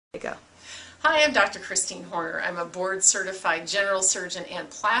Go. Hi, I'm Dr. Christine Horner. I'm a board-certified general surgeon and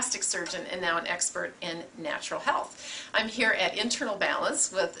plastic surgeon and now an expert in natural health. I'm here at Internal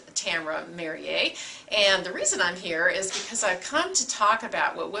Balance with Tamara Merrier, and the reason I'm here is because I've come to talk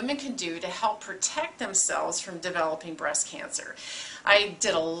about what women can do to help protect themselves from developing breast cancer. I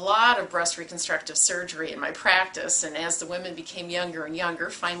did a lot of breast reconstructive surgery in my practice, and as the women became younger and younger,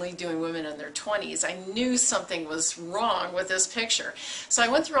 finally doing women in their 20s, I knew something was wrong with this picture. So I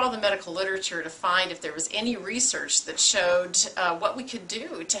went through all the medical literature to find if there was any research that showed what we could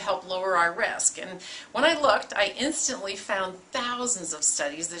do to help lower our risk. And when I looked, I instantly found thousands of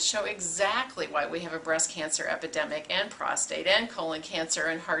studies that show exactly why we have a breast cancer epidemic and prostate and colon cancer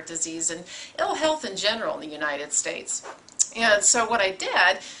and heart disease and ill health in general in the United States. And so what I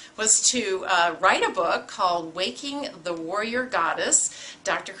did was to write a book called Waking the Warrior Goddess,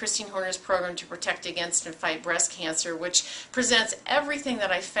 Dr. Christine Horner's program to protect against and fight breast cancer, which presents everything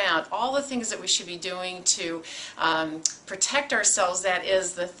that I found, all the things that we should be doing to protect ourselves, that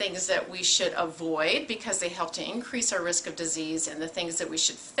is, the things that we should avoid because they help to increase our risk of disease, and the things that we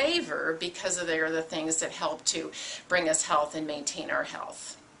should favor because they are the things that help to bring us health and maintain our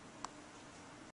health.